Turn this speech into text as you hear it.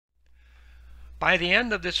By the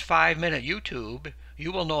end of this 5-minute YouTube,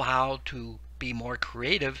 you will know how to be more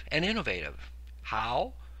creative and innovative.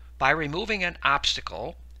 How? By removing an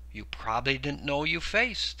obstacle you probably didn't know you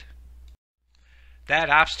faced. That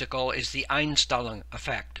obstacle is the Einstellung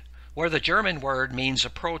Effect, where the German word means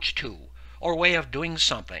approach to, or way of doing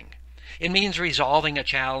something. It means resolving a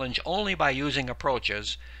challenge only by using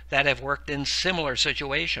approaches that have worked in similar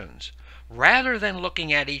situations, rather than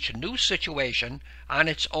looking at each new situation on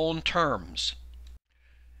its own terms.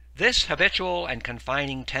 This habitual and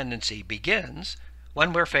confining tendency begins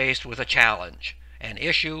when we're faced with a challenge, an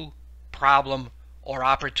issue, problem, or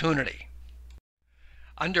opportunity.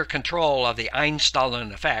 Under control of the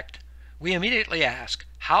Einstellung Effect, we immediately ask,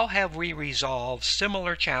 how have we resolved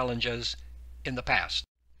similar challenges in the past?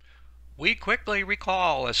 We quickly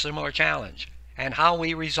recall a similar challenge and how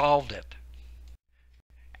we resolved it.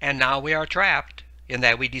 And now we are trapped in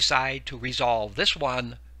that we decide to resolve this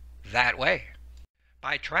one that way.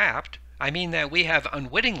 By trapped, I mean that we have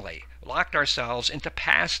unwittingly locked ourselves into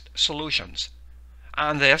past solutions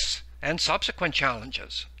on this and subsequent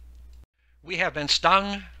challenges. We have been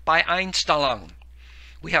stung by Einstellung.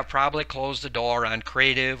 We have probably closed the door on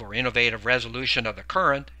creative or innovative resolution of the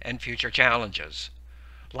current and future challenges.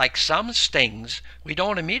 Like some stings, we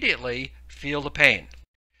don't immediately feel the pain.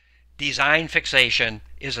 Design fixation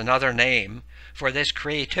is another name for this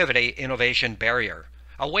creativity innovation barrier,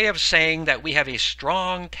 a way of saying that we have a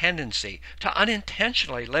strong tendency to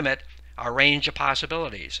unintentionally limit our range of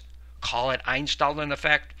possibilities. Call it Einstellung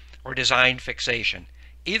Effect or design fixation.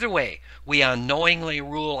 Either way, we unknowingly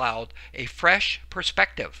rule out a fresh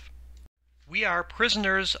perspective. We are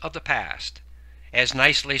prisoners of the past, as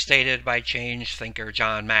nicely stated by change thinker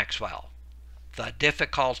John Maxwell. The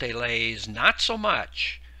difficulty lays not so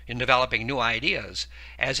much in developing new ideas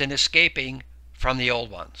as in escaping from the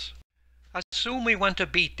old ones. Assume we want to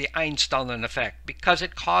beat the Einstellung Effect because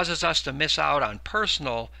it causes us to miss out on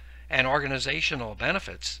personal and organizational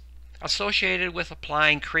benefits associated with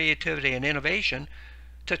applying creativity and innovation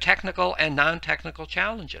to technical and non-technical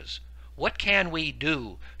challenges. What can we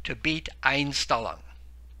do to beat Einstellung?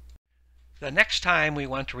 The next time we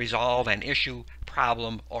want to resolve an issue,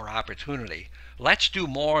 problem, or opportunity, let's do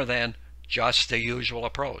more than just the usual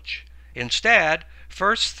approach. Instead,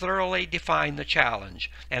 first thoroughly define the challenge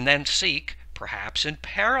and then seek, perhaps in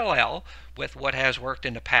parallel with what has worked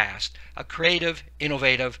in the past, a creative,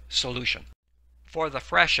 innovative solution. For the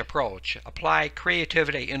fresh approach, apply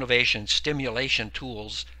creativity innovation stimulation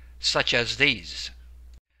tools such as these,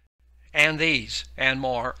 and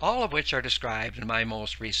more, all of which are described in my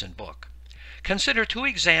most recent book. Consider 2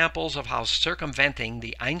 examples of how circumventing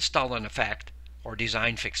the Einstellung Effect, or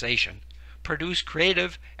design fixation, produced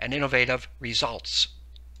creative and innovative results.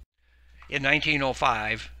 In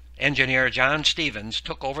 1905, engineer John Stevens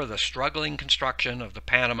took over the struggling construction of the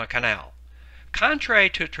Panama Canal. Contrary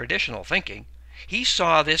to traditional thinking, he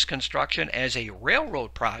saw this construction as a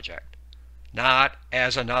railroad project, not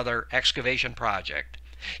as another excavation project.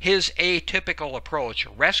 His atypical approach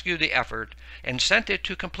rescued the effort and sent it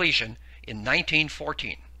to completion in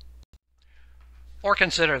 1914. Or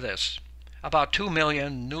consider this. About 2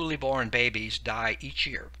 million newly born babies die each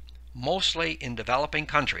year, mostly in developing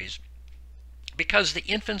countries, because the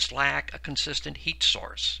infants lack a consistent heat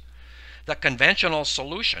source. The conventional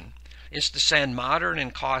solution is to send modern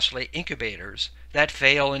and costly incubators that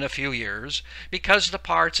fail in a few years because the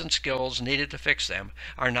parts and skills needed to fix them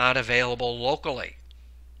are not available locally.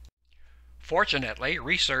 Fortunately,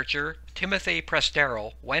 researcher Timothy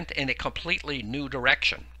Prestero went in a completely new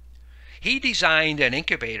direction. He designed an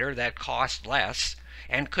incubator that cost less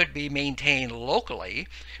and could be maintained locally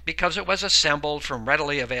because it was assembled from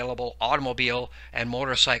readily available automobile and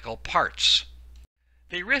motorcycle parts.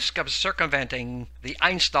 The risk of circumventing the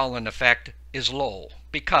Einstellung Effect is low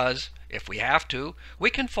because, if we have to,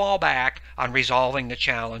 we can fall back on resolving the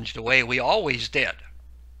challenge the way we always did.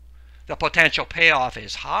 The potential payoff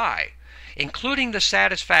is high, including the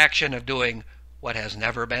satisfaction of doing what has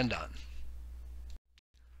never been done.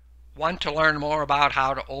 Want to learn more about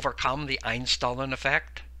how to overcome the Einstellung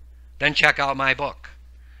Effect? Then check out my book.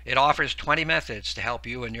 It offers 20 methods to help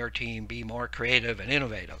you and your team be more creative and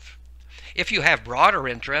innovative. If you have broader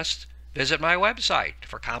interests, visit my website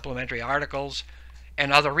for complimentary articles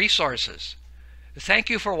and other resources. Thank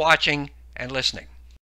you for watching and listening.